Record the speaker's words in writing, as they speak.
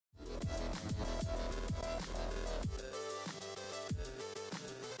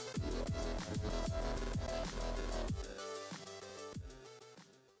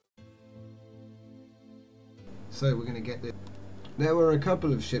so we're going to get this. There were a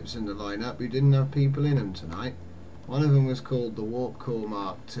couple of ships in the lineup who didn't have people in them tonight. One of them was called the Warp Core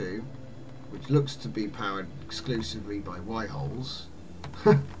Mark II, which looks to be powered exclusively by whiteholes.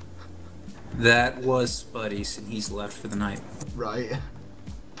 That was Spuddy's, and he's left for the night. Right.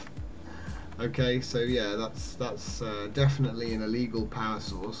 Okay, so yeah, that's definitely an illegal power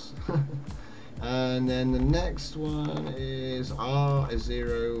source. And then the next one is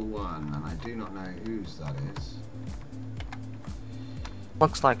R01, and I do not know whose that is.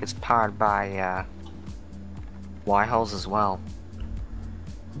 Looks like it's powered by Y-holes as well.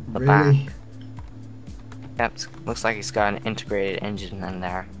 The Really? back. Yep, looks like he's got an integrated engine in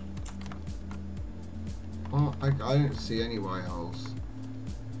there. Oh, I don't see any Y-holes.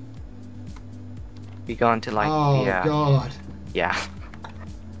 You go into like oh the god. yeah.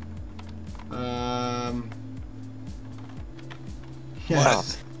 Yes. Wow.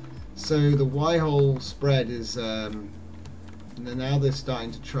 So the Y-hole spread is now they're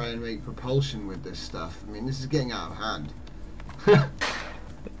starting to try and make propulsion with this stuff. I mean, this is getting out of hand.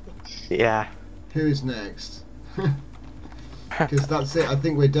 Yeah. Who is next? Because that's it. I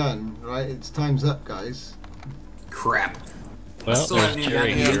think we're done, right? It's time's up, guys. Crap. Well, I still there's haven't even Jerry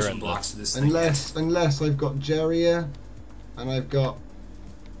got the here engine and blocks of this thing yet. Unless I've got Jerry and I've got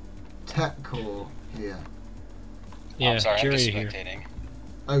Tech Core here. yeah, I'm sorry, Jerry I'm just here. spectating.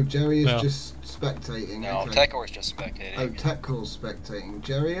 Oh, Jerry is Well. just spectating. No, okay. Tech Core's just spectating. Oh, Tech Core's spectating.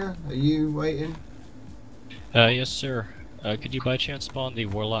 Jerry, are you waiting? Yes, sir. Could you by chance spawn the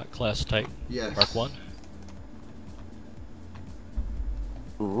Warlock class Titan Yes. Mark 1?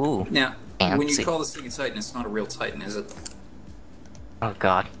 Ooh. Now, when you Fancy. call this thing a Titan, it's not a real Titan, is it? Oh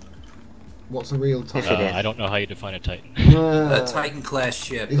god. What's a real If it Titan? is. I don't know how you define a Titan. A Titan class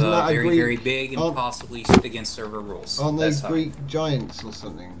ship, Isn't that a very, Greek- very big and aren't- possibly against server rules. Aren't they That's how. Greek giants or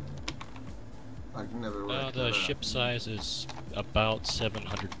something? I've never worked The ship size is about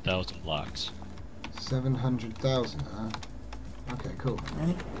 700,000 blocks. 700,000, huh? Okay, cool.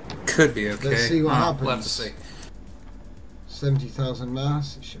 Could be okay. Let's see what happens. We'll have to see. 70,000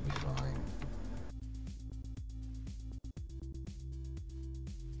 mass, it should be fine.